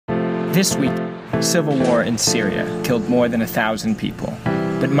This week, civil war in Syria killed more than 1,000 people.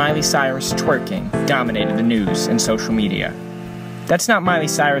 But Miley Cyrus twerking dominated the news and social media. That's not Miley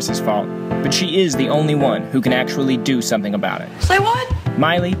Cyrus's fault, but she is the only one who can actually do something about it. Say what?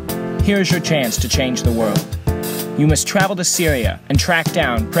 Miley, here's your chance to change the world. You must travel to Syria and track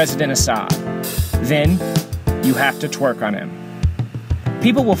down President Assad. Then, you have to twerk on him.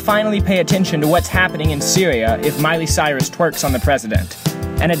 People will finally pay attention to what's happening in Syria if Miley Cyrus twerks on the president,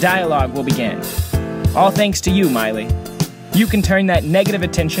 and a dialogue will begin. All thanks to you, Miley. You can turn that negative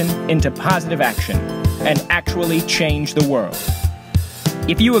attention into positive action and actually change the world.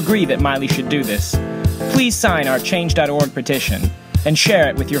 If you agree that Miley should do this, please sign our Change.org petition and share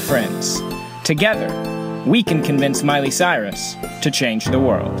it with your friends. Together, we can convince Miley Cyrus to change the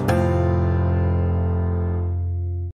world.